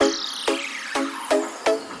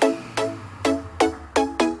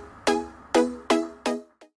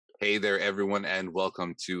Hey there, everyone, and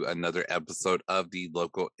welcome to another episode of the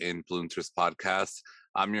Local Influencers Podcast.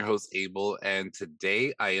 I'm your host, Abel, and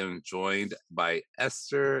today I am joined by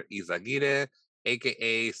Esther Izaguirre,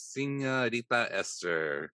 aka Señorita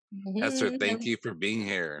Esther. Esther, thank Mhm. you for being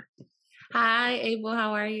here. Hi, Abel.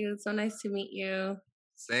 How are you? So nice to meet you.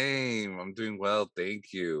 Same. I'm doing well,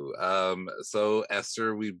 thank you. So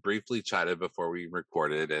Esther, we briefly chatted before we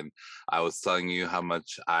recorded, and I was telling you how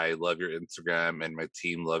much I love your Instagram, and my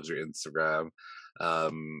team loves your Instagram.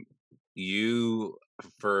 Um, you,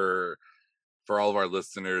 for for all of our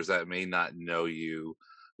listeners that may not know you,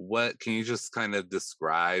 what can you just kind of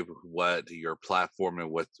describe what your platform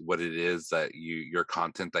and what it is that your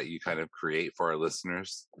content that you kind of create for our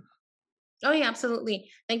listeners? Oh, yeah, absolutely.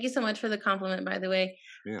 Thank you so much for the compliment, by the way.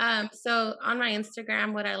 Yeah. So on my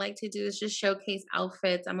Instagram, what I like to do is just showcase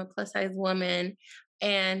outfits. I'm a plus size woman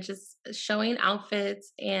and just showing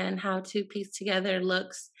outfits and how to piece together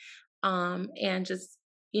looks and just,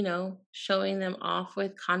 showing them off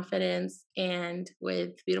with confidence and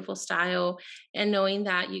with beautiful style and knowing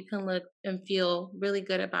that you can look and feel really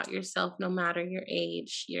good about yourself no matter your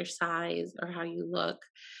age, your size, or how you look.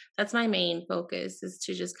 That's my main focus, is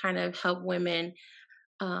to just kind of help women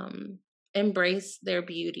um, embrace their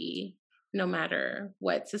beauty no matter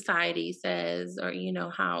what society says, or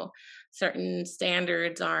how certain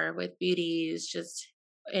standards are with beauty. Is just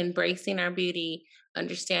embracing our beauty,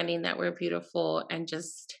 understanding that we're beautiful, and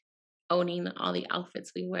just owning all the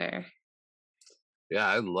outfits we wear. Yeah,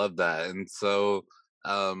 I love that. And so,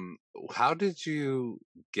 um, how did you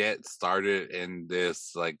get started in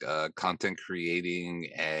this content creating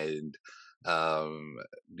and um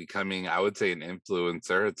becoming, I would say, an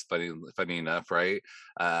influencer? It's funny enough, right?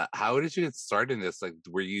 How did you get started in this? Like,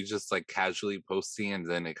 were you just like casually posting and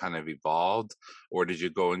then it kind of evolved, or did you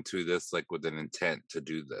go into this like with an intent to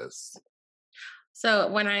do this?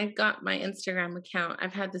 So when I got my Instagram account,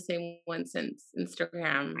 I've had the same one since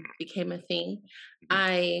Instagram became a thing. Mhm.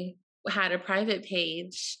 I had a private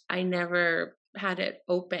page. I never had it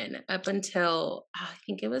open up until I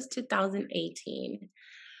think it was 2018.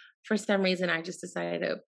 For some reason, I just decided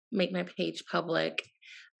to make my page public.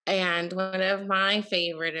 And one of my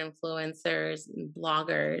favorite influencers and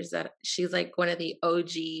bloggers, that she's like one of the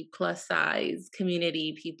OG plus size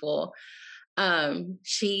community people,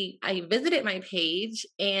 I visited my page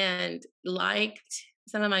and liked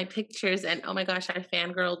some of my pictures, and oh my gosh, I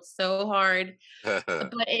fangirled so hard.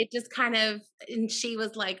 But it just kind of, and she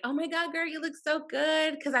was like, "Oh my god, girl, you look so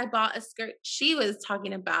good," because I bought a skirt she was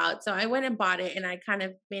talking about. So I went and bought it, and I kind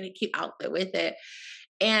of made a cute outfit with it.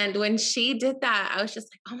 And when she did that, I was just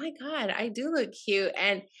like, "Oh my god, I do look cute."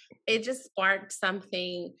 And it just sparked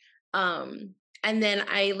something. And then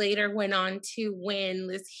I later went on to win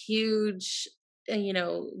this huge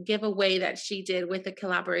giveaway that she did with a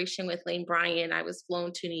collaboration with Lane Bryant. I was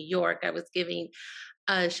flown to New York. I was giving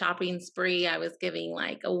a shopping spree. I was giving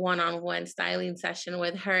like a one-on-one styling session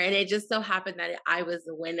with her, and it just so happened that I was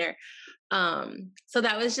the winner. So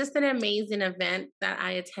that was just an amazing event that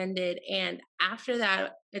I attended. And after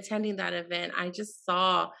that, attending that event, I just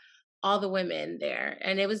saw all the women there.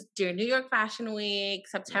 And it was during New York Fashion Week,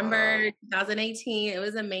 September Wow. 2018. It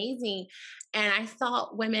was amazing. And I saw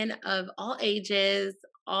women of all ages,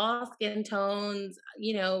 all skin tones,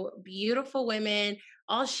 beautiful women,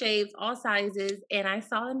 all shapes, all sizes. And I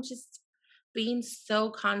saw them just being so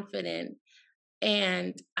confident,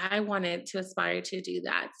 and I wanted to aspire to do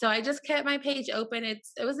that. So I just kept my page open. It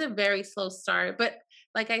was a very slow start, but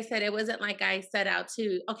like I said, it wasn't like I set out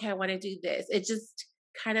to, okay, I want to do this. It just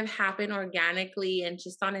kind of happened organically and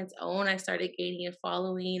just on its own. I started gaining a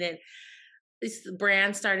following, and this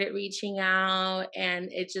brand started reaching out,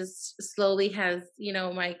 and it just slowly has,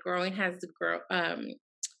 my growing has grown.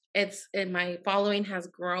 It's and my following has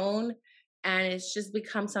grown, and it's just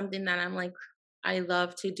become something that I'm like, I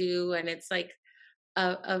love to do. And it's like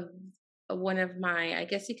of one of my, I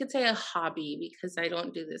guess you could say, a hobby, because I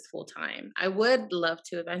don't do this full time. I would love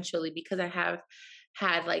to eventually, because I have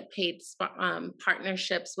had like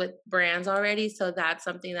partnerships with brands already. So that's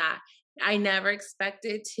something that I never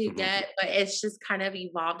expected to Mhm. get, but it's just kind of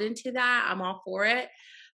evolved into that. I'm all for it.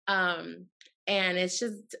 Um, and it's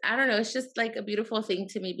just, I don't know, it's just like a beautiful thing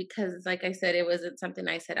to me, because like I said, it wasn't something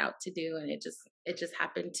I set out to do. And it just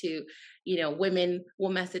happened to, women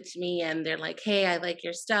will message me and they're like, "Hey, I like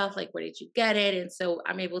your stuff. Like, where did you get it?" And so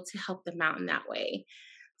I'm able to help them out in that way.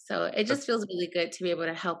 So it just feels really good to be able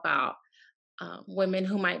to help out women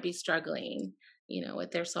who might be struggling,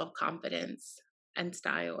 with their self confidence and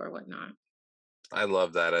style or whatnot. I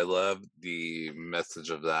love that. I love the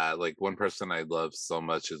message of that. Like, one person I love so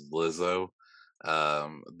much is Lizzo.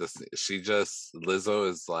 This she just Lizzo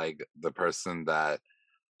is like the person that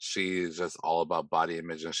she's just all about body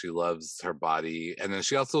image and she loves her body. And then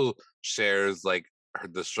she also shares like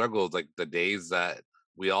the struggles, like the days that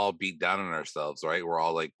we all beat down on ourselves, right? We're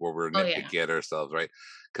all like where we're Oh yeah. nitpicky at ourselves, right?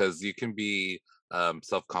 Because you can be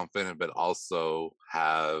self-confident but also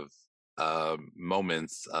have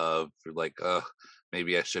moments of like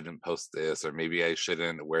maybe I shouldn't post this, or maybe I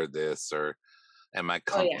shouldn't wear this, or am I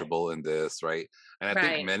Oh yeah. comfortable in this, right? And I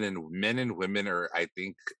think Right. men and women are, I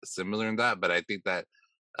think, similar in that, but I think that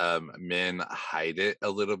men hide it a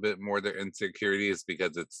little bit more, their insecurities,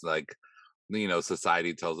 because it's like,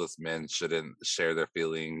 society tells us men shouldn't share their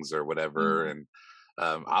feelings or whatever. Mhm. And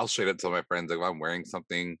I'll straight up tell my friends, like, if I'm wearing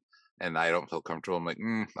something and I don't feel comfortable, I'm like,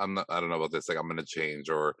 I don't know about this, like I'm gonna change.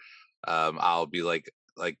 Or I'll be like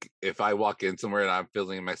if I walk in somewhere and I'm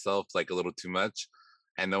feeling myself like a little too much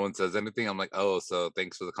and no one says anything, I'm like, oh, so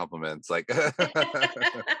thanks for the compliments. Like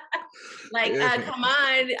Like, come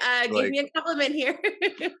on, give like me a compliment here.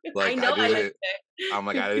 I I know I look didn't I'm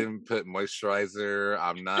like, I didn't put moisturizer.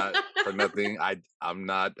 I'm not for good. nothing. I'm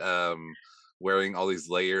not wearing all these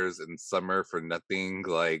layers in summer for nothing.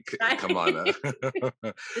 Like, come on. Right?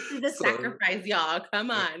 This is a So sacrifice, y'all.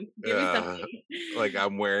 Come on, give me uh something. like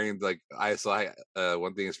I'm wearing like I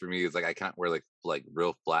one thing is for me is like I can't wear like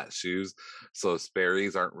real flat shoes. So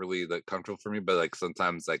Sperry's aren't really like comfortable for me, but like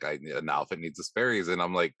sometimes like an outfit needs a Sperry's and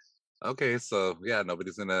I'm like, okay, so yeah,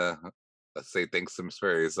 nobody's gonna say thanks to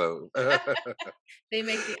Sperry's. So They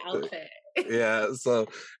make the outfit. yeah, so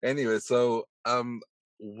anyway, so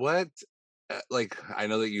what like I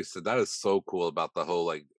know that you said that is so cool about the whole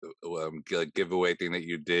like like giveaway thing that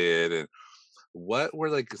you did. And what were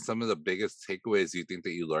like some of the biggest takeaways you think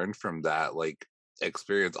that you learned from that like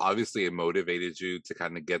experience? Obviously it motivated you to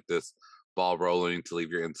kind of get this ball rolling to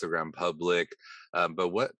leave your Instagram public. But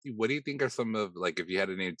what do you think are some of, like, if you had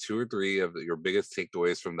to name two or three of your biggest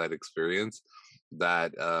takeaways from that experience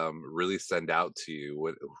that really stand out to you?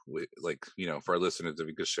 What like, for our listeners, if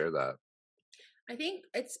you could share that. I think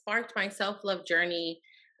it sparked my self-love journey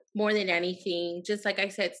more than anything. Just like I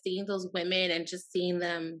said, seeing those women and just seeing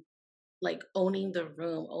them like owning the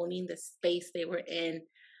room, owning the space they were in.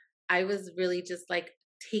 I was really just like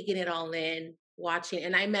taking it all in, watching.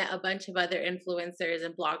 And I met a bunch of other influencers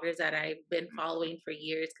and bloggers that I've been following for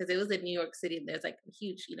years because it was in New York City. There's like a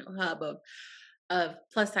huge, hub of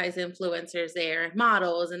plus size influencers there and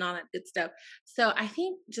models and all that good stuff. So I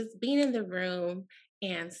think just being in the room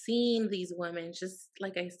and seeing these women, just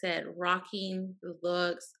like I said, rocking the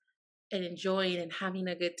looks and enjoying and having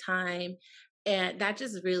a good time. And that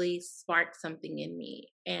just really sparked something in me.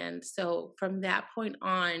 And so from that point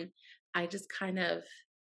on, I just kind of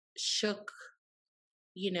shook,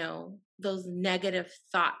 those negative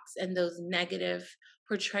thoughts and those negative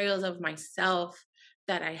portrayals of myself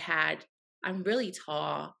that I had. I'm really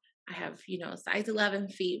tall. I have, size 11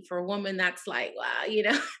 feet for a woman. That's like, wow.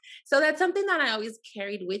 So that's something that I always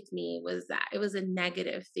carried with me, was that it was a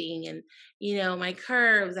negative thing. And, my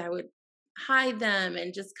curves, I would hide them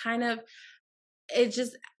and just kind of, I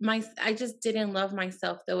just didn't love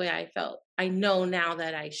myself the way I felt. I know now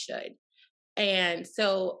that I should. And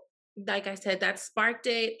so, like I said, that sparked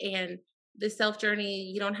it. And the self journey,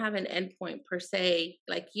 you don't have an endpoint per se.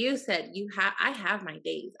 Like you said, I have my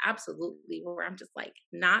days absolutely where I'm just like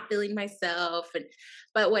not feeling myself.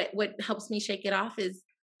 But what helps me shake it off is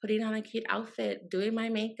putting on a cute outfit, doing my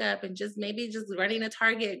makeup, and just maybe just running to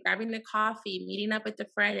Target, grabbing a coffee, meeting up with a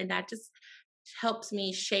friend. And that just helps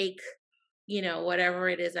me shake, whatever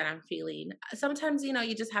it is that I'm feeling. Sometimes,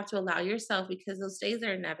 you just have to allow yourself, because those days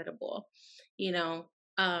are inevitable, you know.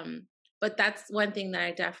 Um, but that's one thing that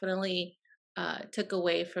I definitely took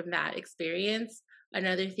away from that experience.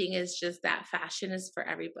 Another thing is just that fashion is for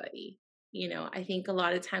everybody. I think a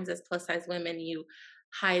lot of times as plus size women, you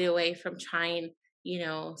hide away from trying,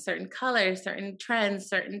 certain colors, certain trends,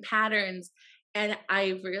 certain patterns. And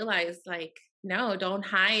I realized, like, no, don't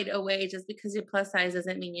hide away. Just because you're plus size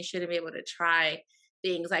doesn't mean you shouldn't be able to try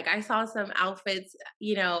things. Like I saw some outfits,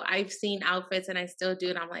 I've seen outfits and I still do.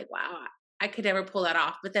 And I'm like, wow, I could never pull that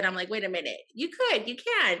off. But then I'm like, wait a minute, you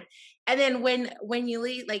can. And then when you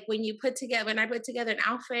leave, like when I put together an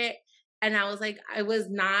outfit and I was like, I was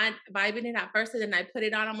not vibing it at first. And then I put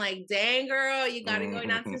it on. I'm like, dang girl, you got it going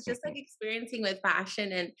on. So it's just like experiencing with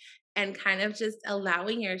fashion and kind of just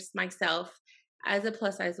allowing myself as a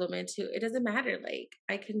plus size woman to, it doesn't matter. Like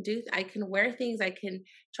I can wear things, I can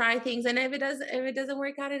try things. And if it doesn't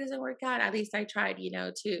work out, it doesn't work out. At least I tried,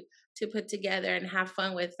 to put together and have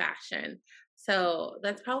fun with fashion. So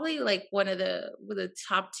that's probably like one of the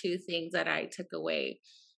top two things that I took away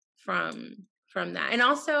from from that. And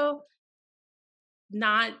also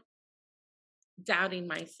not doubting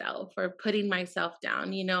myself or putting myself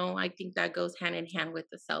down. I think that goes hand in hand with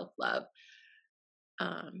the self-love.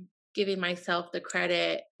 Giving myself the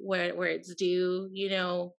credit where it's due,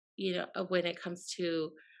 when it comes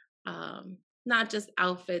to not just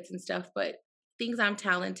outfits and stuff, but things I'm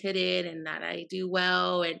talented in and that I do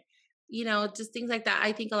well, and just things like that.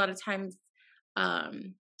 I think a lot of times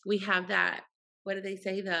we have that. What do they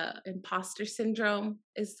say? The imposter syndrome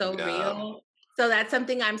is so Yeah, real. So that's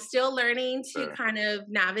something I'm still learning to sure. kind of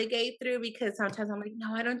navigate through, because sometimes I'm like,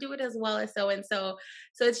 no, I don't do it as well as so and so.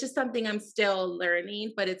 So it's just something I'm still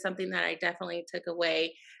learning, but it's something that I definitely took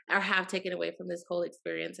away or have taken away from this whole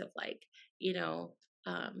experience of like, you know,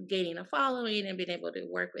 gaining a following and being able to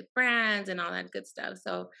work with brands and all that good stuff.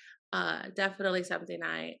 So definitely something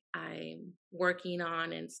I'm working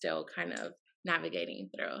on and still kind of navigating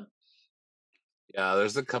through. Yeah,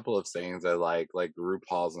 there's a couple of sayings I like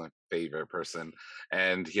RuPaul's my favorite person,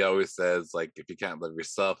 and he always says, like, if you can't love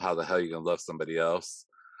yourself, how the hell you gonna love somebody else?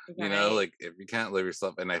 Right. Like if you can't love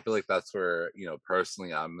yourself, and I feel like that's where,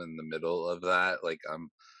 personally I'm in the middle of that. Like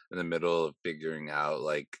I'm in the middle of figuring out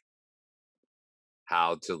like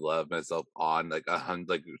how to love myself on like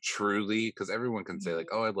like truly, because everyone can say like,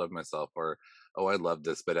 Mhm. oh, I love myself, or oh, I love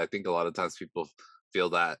this, but I think a lot of times people feel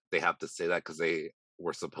that they have to say that because they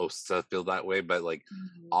were supposed to feel that way. But like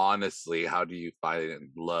Mhm. honestly, how do you find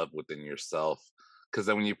love within yourself? Because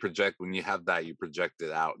then when you have that, you project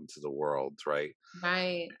it out into the world, right?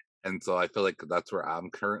 Right. And so I feel like that's where I'm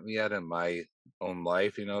currently at in my own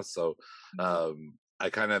life, so Mhm. I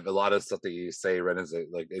kind of, a lot of stuff that you say resonate,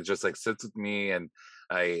 like it just like sits with me, and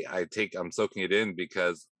I'm soaking it in,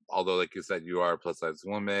 because although like you said, you are a plus size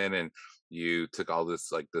woman, and you took all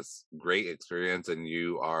this like this great experience, and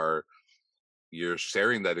you're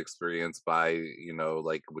sharing that experience by,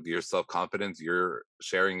 like with your self-confidence, you're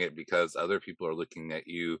sharing it because other people are looking at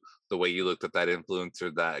you the way you looked at that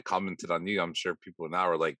influencer that commented on you. I'm sure people now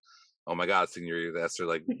are like, oh my god, Senorita Esther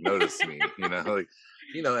like noticed me, like,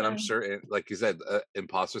 and I'm sure like you said,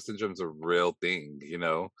 imposter syndrome is a real thing.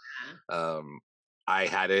 um I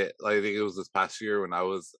had it, like, I think it was this past year when I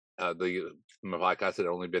was the my podcast had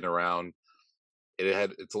only been around,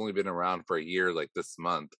 it's only been around for a year, like this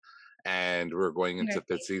month, and we're going into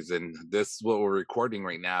fifth Congratulations. season. This, what we're recording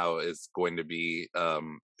right now, is going to be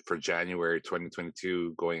for January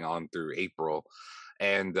 2022, going on through April,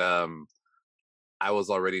 and I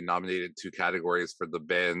was already nominated 2 categories for the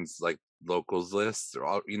Ben's like locals list,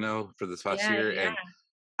 for this past Yeah, year, yeah. and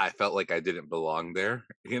I felt like I didn't belong there.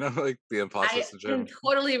 Like the imposter I can syndrome.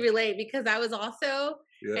 totally relate because I was also,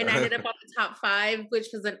 and I Yeah. ended up on the top 5, which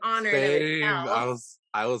was an honor in of Same. itself.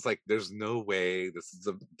 I was like, there's no way this is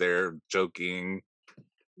they're joking.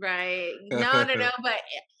 Right. No, no, no, but,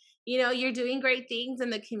 you're doing great things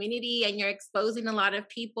in the community and you're exposing a lot of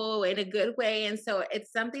people in a good way, and so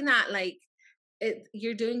it's something that, like,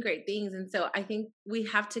 you're doing great things, and so I think we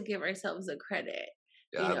have to give ourselves a credit.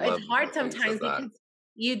 Yeah, I It's love hard that you said sometimes that. because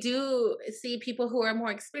you do see people who are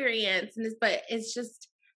more experienced in this, but it's just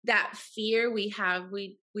that fear we have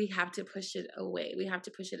to push it away. We have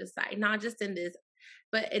to push it aside, not just in this,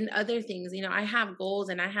 but in other things. I have goals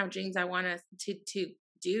and I have dreams I want us to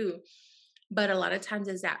do, but a lot of times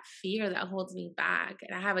it's that fear that holds me back.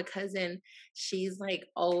 And I have a cousin, she's like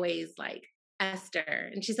always like,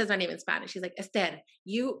 Esther, and she says my name in Spanish. She's like, Esther,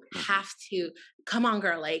 you Mhm. have to come on,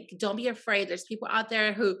 girl. Like, don't be afraid. There's people out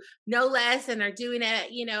there who know less and are doing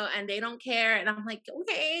it, and they don't care. And I'm like,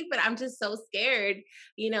 okay, but I'm just so scared,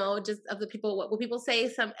 just of the people, what will people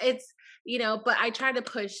say? But I try to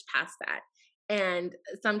push past that. And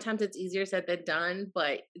sometimes it's easier said than done,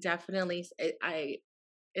 but definitely I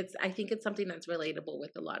think it's something that's relatable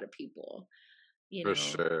with a lot of people, you For know?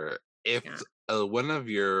 sure. If Yeah. one of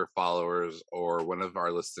your followers or one of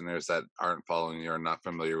our listeners that aren't following you or not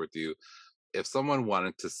familiar with you, if someone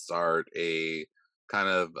wanted to start a kind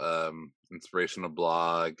of inspirational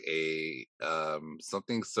blog, a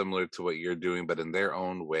something similar to what you're doing but in their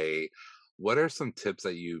own way, what are some tips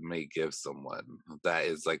that you may give someone that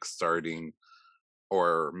is like starting,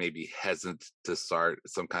 or maybe hesitant to start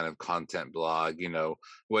some kind of content blog,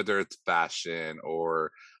 whether it's fashion, or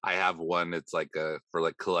I have one, it's like a for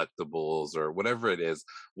like collectibles or whatever it is.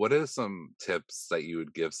 What are some tips that you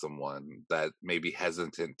would give someone that may be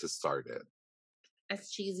hesitant to start it? As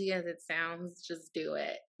cheesy as it sounds, just do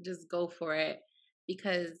it. Just go for it.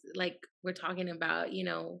 Because, like we're talking about,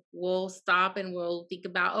 we'll stop and we'll think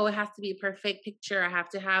about, oh, it has to be a perfect picture. I have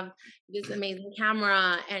to have this amazing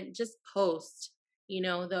camera and just post.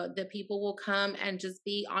 The people will come and just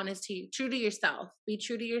be honest to you, true to yourself. Be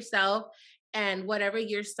true to yourself and whatever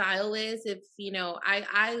your style is, if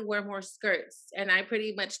I wear more skirts, and I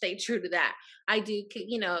pretty much stay true to that. I do,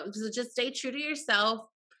 so just stay true to yourself.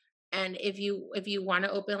 And if you want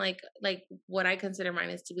to open like what I consider mine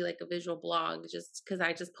is to be like a visual blog, just because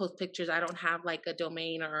I just post pictures, I don't have like a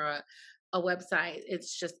domain or a website.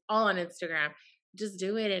 It's just all on Instagram. Just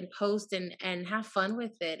do it and post and have fun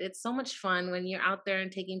with it. It's so much fun when you're out there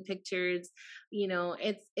and taking pictures.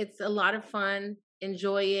 It's a lot of fun.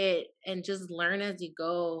 Enjoy it and just learn as you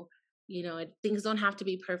go. Things don't have to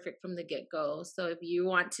be perfect from the get-go. So if you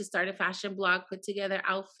want to start a fashion blog, put together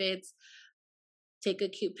outfits, take a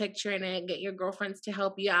cute picture in it, get your girlfriends to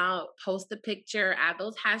help you out, post the picture, add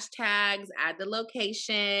those hashtags, add the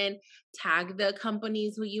location, tag the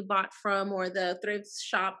companies who you bought from, or the thrift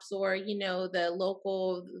shops, or the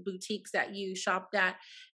local boutiques that you shopped at,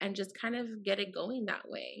 and just kind of get it going that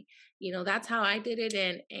way. That's how I did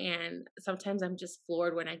it. And sometimes I'm just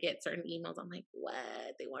floored when I get certain emails. I'm like, what?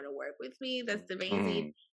 They want to work with me? That's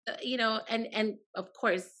amazing. Mhm. And of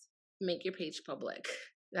course, make your page public.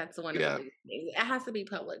 That's one of the Yeah. biggest things. It has to be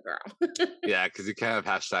public, girl. Yeah, because you can't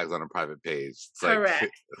have hashtags on a private page. It's like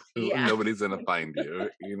Correct. Yeah. nobody's gonna find you,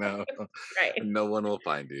 you know? Right. No one will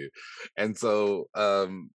find you. And so,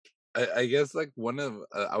 I guess like one of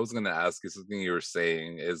I was gonna ask you something you were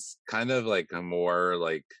saying is kind of like a more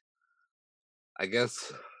like I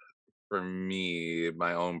guess for me,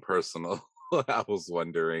 my own personal, I was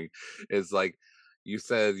wondering is like you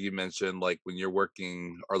mentioned like when you're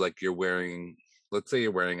working or like you're wearing, let's say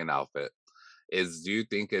you're wearing an outfit, is do you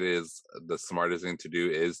think it is the smartest thing to do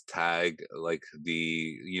is tag like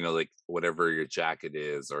like whatever your jacket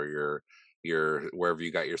is or your wherever you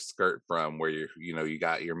got your skirt from, where you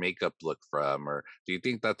got your makeup look from, or do you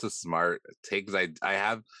think that's a smart take? 'Cause I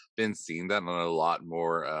have been seeing that on a lot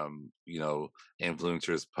more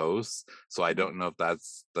influencers posts, so I Mhm. don't know if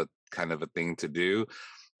that's the kind of a thing to do.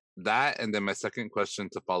 That, and then my second question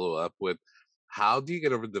to follow up with, how do you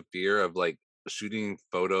get over the fear of like shooting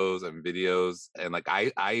photos and videos, and like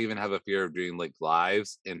I even have a fear of doing like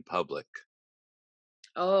lives in public.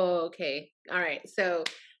 Oh, okay. All right. So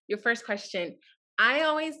your first question, I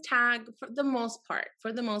always tag for the most part.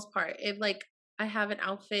 For the most part, if like I have an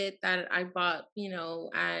outfit that I bought,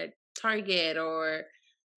 at Target or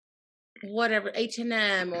whatever,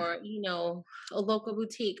 H&M, or a local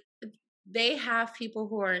boutique, they have people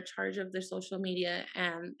who are in charge of their social media,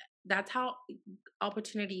 and that's how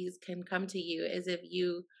opportunities can come to you, is if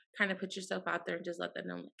you kind of put yourself out there and just let them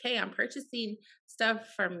know, like, hey, I'm purchasing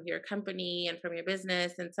stuff from your company and from your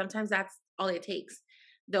business. And sometimes that's all it takes.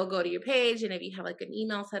 They'll go to your page, and if you have like an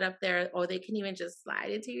email set up there, or they can even just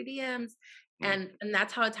slide into your DMs. Mm, And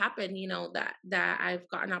that's how it's happened, that I've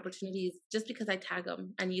gotten opportunities just because I tag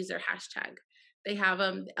them and use their hashtag. They have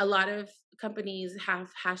a lot of companies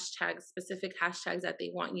have hashtags, specific hashtags that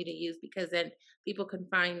they want you to use, because then people can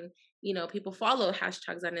find, people follow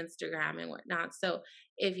hashtags on Instagram and whatnot. So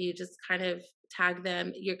if you just kind of tag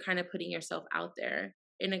them, you're kind of putting yourself out there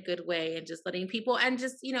in a good way, and just letting people, and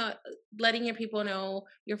just, letting your people know,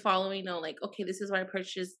 you're following, know, like, okay, this is where I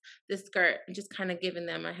purchased this skirt, and just kind of giving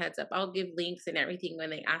them a heads up. I'll give links and everything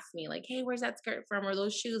when they ask me, like, hey, where's that skirt from? Or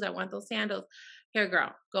those shoes, I want those sandals. Here,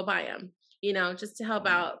 girl, go buy them. Just to help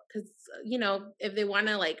mm. out, because if they want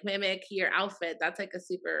to like mimic your outfit, that's like a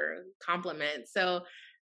super compliment. So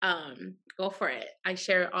go for it. I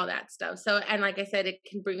share all that stuff. So, and like I said, it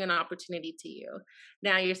can bring an opportunity to you.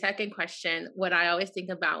 Now, your second question, what I always think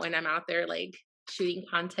about when I'm out there like shooting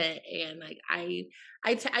content, and like I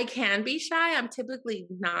can be shy. I'm typically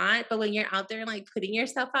not, but when you're out there like putting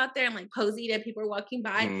yourself out there and like posing and people are walking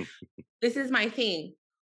by, Mm. this is my thing.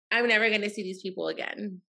 I'm never going to see these people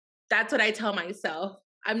again. That's what I tell myself.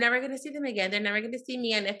 I'm never going to see them again. They're never going to see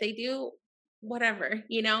me. And if they do, whatever,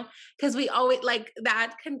 because we always like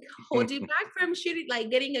that can hold you back from shooting,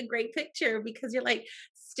 like getting a great picture, because you're like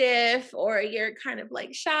stiff, or you're kind of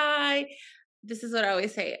like shy. This is what I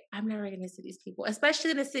always say. I'm never going to see these people,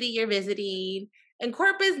 especially in a city you're visiting. In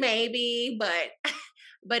Corpus, maybe, but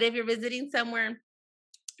but if you're visiting somewhere,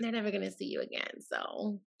 they're never gonna see you again.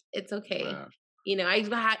 So it's okay. Yeah.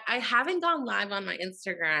 I haven't gone live on my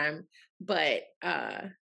Instagram, but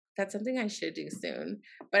that's something I should do soon.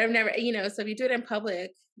 But I've never, so if you do it in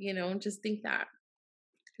public, just think that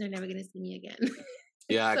they're never gonna see me again.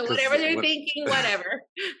 Yeah, So because whatever they're thinking, whatever.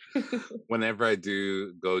 whenever I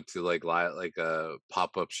do go to like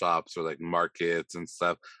pop-up shops or like markets and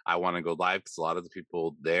stuff, I want to go live because a lot of the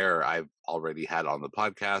people there I've already had on the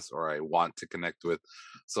podcast or I want to connect with.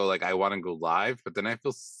 So like I want to go live, but then I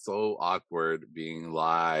feel so awkward being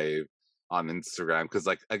live on Instagram because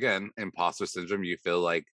like again, imposter syndrome, you feel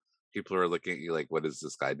like people are looking at you like, what is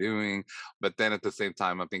this guy doing? But then at the same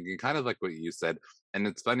time, I'm thinking kind of like what you said. And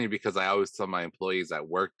it's funny because I always tell my employees at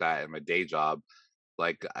work that in my day job,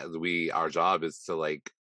 like our job is to like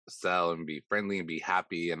sell and be friendly and be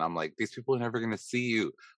happy, and I'm like, these people are never gonna see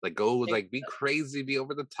you. Like, go, Like, like, be crazy, be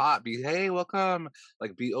over the top, be, hey, welcome,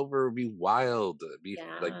 like, be wild, be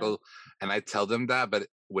like, yeah, go. And I tell them that, but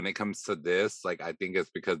when it comes to this, like, I think it's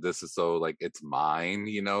because this is so like it's mine,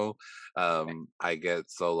 I get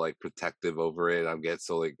so like protective over it. I get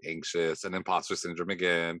so like anxious and imposter syndrome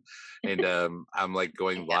again. And I'm like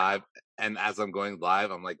going yeah. live, and as I'm going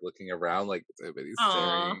live, I'm like looking around, like everybody's Aw,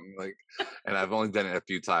 staring, like, and I've only done it a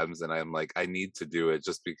few times, and I'm like, I need to do it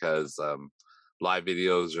just because live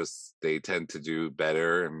videos just they tend to do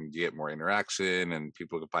better, and you get more interaction, and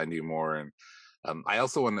people can find you more. And I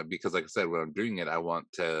also want to, because like I said, when I'm doing it, I want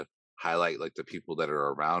to highlight like the people that are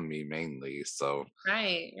around me mainly. So,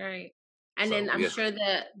 right, right. And then so I'm yeah. sure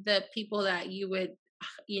the people that you would,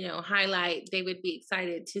 highlight, they would be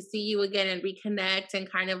excited to see you again and reconnect and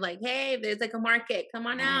kind of like, hey, there's like a market, come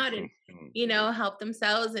on out and, Mhm. help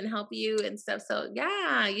themselves and help you and stuff. So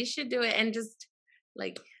yeah, you should do it and just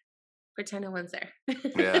like pretend no one's there.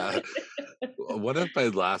 Yeah. One of my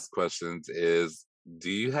last questions is, do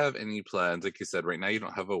you have any plans? Like you said, right now you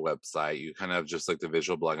don't have a website. You kind of have just like the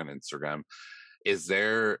visual blog on Instagram. Is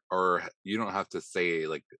there, or you don't have to say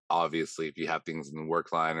like obviously if you have things in the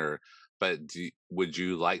work line, or but would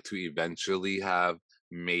you like to eventually have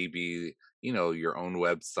maybe, your own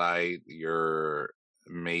website, your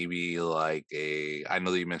maybe like a, I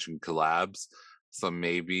know that you mentioned collabs, so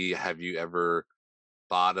maybe have you ever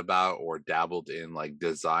thought about or dabbled in like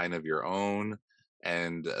design of your own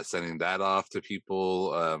and sending that off to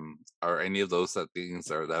people? Are any of those things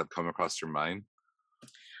that have come across your mind?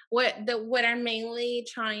 What I'm mainly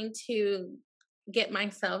trying to get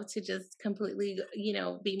myself to just completely,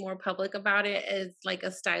 be more public about it is like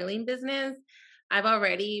a styling business. I've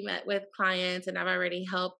already met with clients and I've already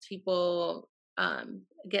helped people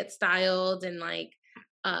get styled and like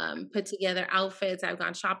put together outfits. I've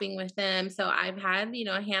gone shopping with them. So I've had,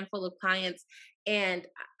 a handful of clients and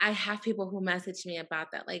I have people who message me about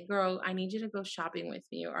that. Like, girl, I need you to go shopping with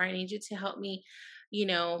me, or I need you to help me, you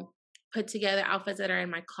know, put together outfits that are in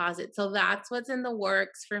my closet. So that's what's in the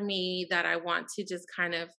works for me that I want to just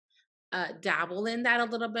kind of dabble in that a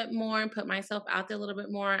little bit more and put myself out there a little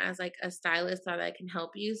bit more as like a stylist so that I can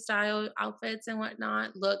help you style outfits and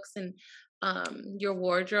whatnot, looks and your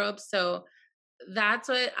wardrobe. So that's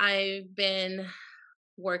what I've been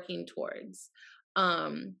working towards.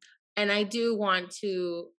 Um, and I do want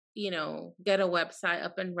to, get a website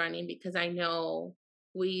up and running because I know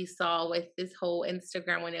we saw with this whole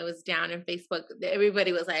Instagram when it was down and Facebook,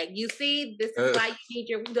 everybody was like, you see, this is Uh, why you need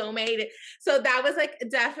your domain. So that was like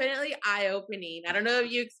definitely eye opening. I don't know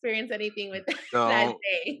if you experienced anything with that no,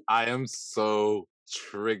 day. I am so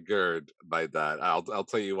triggered by that. I'll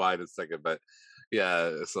tell you why in a second, but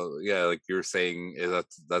yeah, so yeah, like you were saying,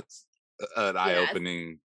 that's an eye Yes.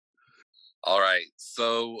 opening. All right.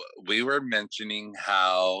 So we were mentioning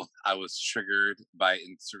how I was triggered by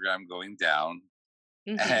Instagram going down,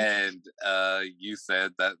 Hmm. and you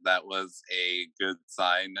said that that was a good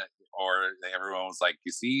sign, or everyone was like,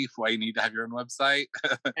 "You see why you need to have your own website."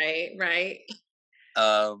 Right. Right.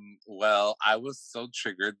 Well, I was so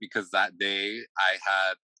triggered because that day I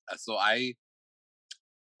had, so I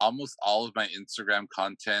almost all of my Instagram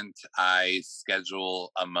content I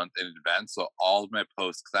schedule a month in advance. So all of my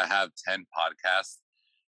posts, because I have 10 podcasts,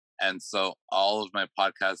 and so all of my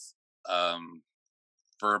podcasts, um,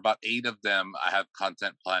 for about 8 of them, I have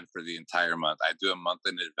content planned for the entire month. I do a month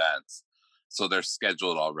in advance. So they're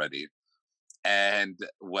scheduled already. And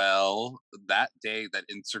well, that day that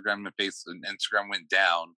Instagram went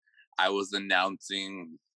down, I was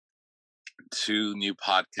announcing 2 new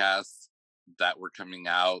podcasts that were coming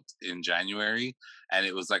out in January, and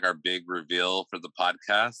it was like our big reveal for the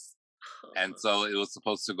podcast. And so it was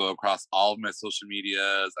supposed to go across all of my social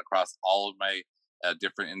medias, across all of my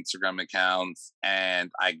different Instagram accounts.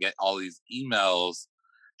 And I get all these emails,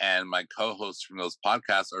 and my co hosts from those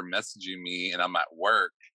podcasts are messaging me, and I'm at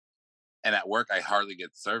work. And at work, I hardly get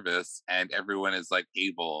service, and everyone is like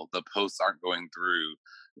able. The posts aren't going through.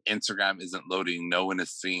 Instagram isn't loading. No one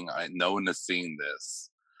is seeing this.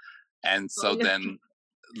 And Oh, so no. then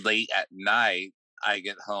late at night, I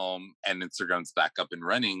get home and Instagram's back up and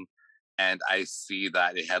running, and I see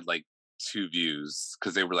that it had like 2 views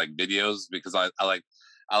because they were like videos. Because I like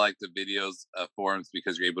the videos forums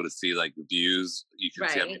because you're able to see like views. You can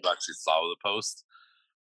see how Right. people actually saw the post,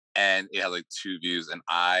 and it had like 2 views, and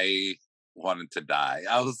I wanted to die.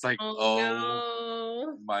 I was like, Oh oh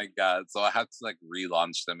no. my god. So I had to like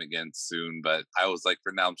relaunch them again soon, but I was like,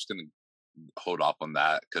 for now, I'm just gonna hold off on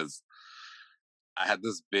that because I had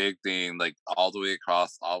this big thing like all the way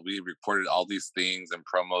across. All we recorded all these things and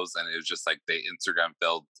promos, and it was just like the Instagram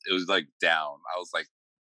felt it was like down. I was like,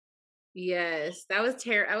 Yes, that was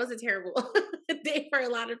a terrible day for a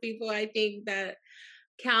lot of people, I think, that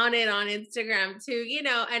counted on Instagram too,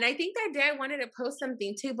 and I think that day I wanted to post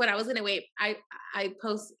something too, but I was gonna wait. I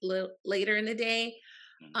post later in the day.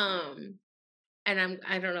 "Mhm, Um, and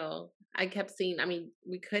I don't know. I kept seeing, I mean,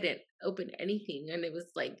 we couldn't open anything and it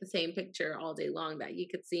was like the same picture all day long that you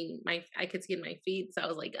could see I could see in my feed. So I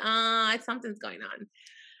was like, something's going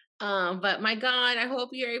on. But my God, I hope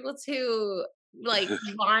you're able to like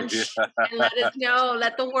launch yeah, and let us know,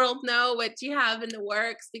 let the world know what you have in the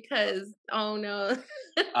works because oh no.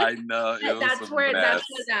 I know it was a mess.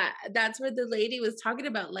 That's where the lady was talking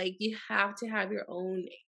about. Like you have to have your own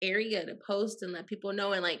area to post and let people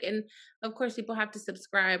know and of course people have to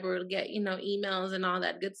subscribe or get, emails and all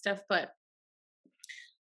that good stuff, but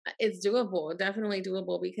it's doable, definitely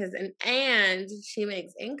doable because and she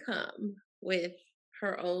makes income with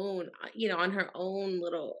her own, on her own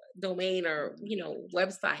little domain or,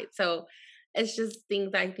 website. So it's just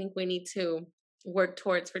things I think we need to work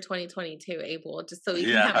towards for 2022, Abel, just so we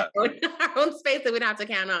can have Yeah, our own, our own space that we don't have to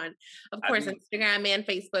count on. Of I course, think Instagram and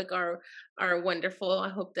Facebook are wonderful. I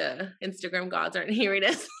hope the Instagram gods aren't hearing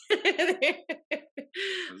us.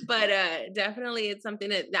 But definitely it's something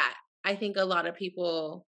that I think a lot of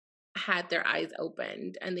people had their eyes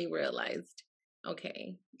opened and they realized,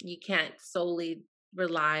 okay, you can't solely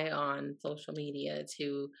rely on social media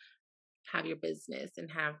to have your business and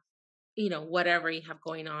have, whatever you have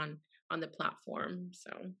going on the platform.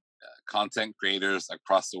 So, content creators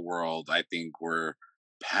across the world, I think, were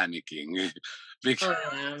panicking because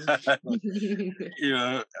oh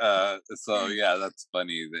yeah. so yeah, that's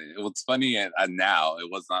funny. It was funny and now it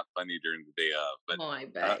was not funny during the day of, but Oh, I uh,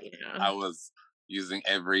 bet, yeah. I was using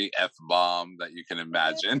every f bomb that you can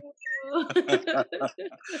imagine.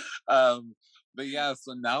 um, but yeah,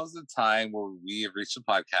 so now's the time where we have reached the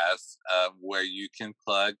podcast where you can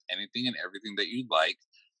plug anything and everything that you like.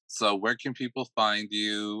 So where can people find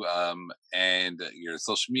you and your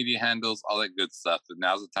social media handles, all that good stuff? And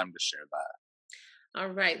now's the time to share that. All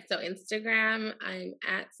right. So Instagram, I'm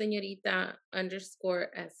at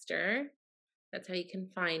senorita_Esther. That's how you can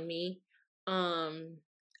find me. Um,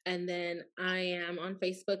 and then I am on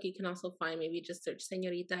Facebook. You can also find me. If you just search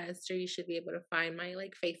Senorita Esther, you should be able to find my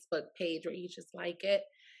like Facebook page where you just like it.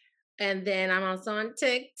 And then I'm also on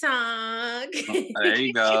TikTok. There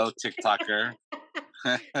you go, TikToker.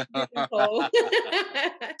 Beautiful.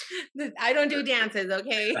 I don't do dances,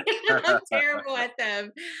 okay? I'm terrible at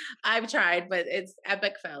them. I've tried, but it's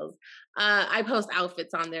epic fails. I post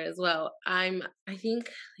outfits on there as well. I think,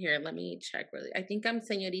 here, let me check really. I think I'm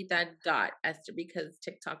senorita.esther because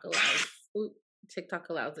TikTok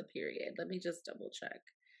allows a period. Let me just double check.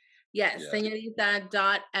 Yes, Yeah,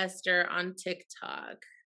 senorita.esther on TikTok.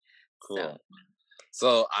 So, cool.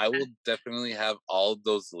 So I will definitely have all of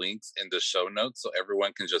those links in the show notes so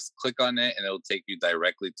everyone can just click on it and it'll take you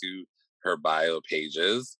directly to her bio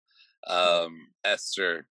pages.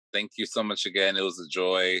 Esther, thank you so much again. It was a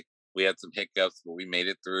joy. We had some hiccups, but we made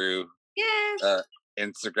it through. yes. Uh,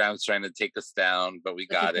 Instagram's trying to take us down, but we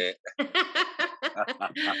got it.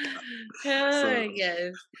 So,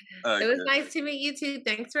 Yes. It was good. nice to meet you too.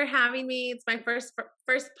 Thanks for having me. It's my first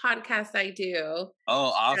podcast I do. Oh,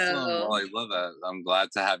 awesome. So, Well, I love that. I'm glad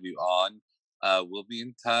to have you on. We'll be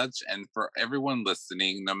in touch. And for everyone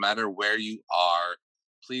listening, no matter where you are,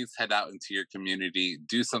 please head out into your community,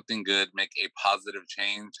 do something good, make a positive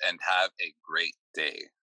change, and have a great day.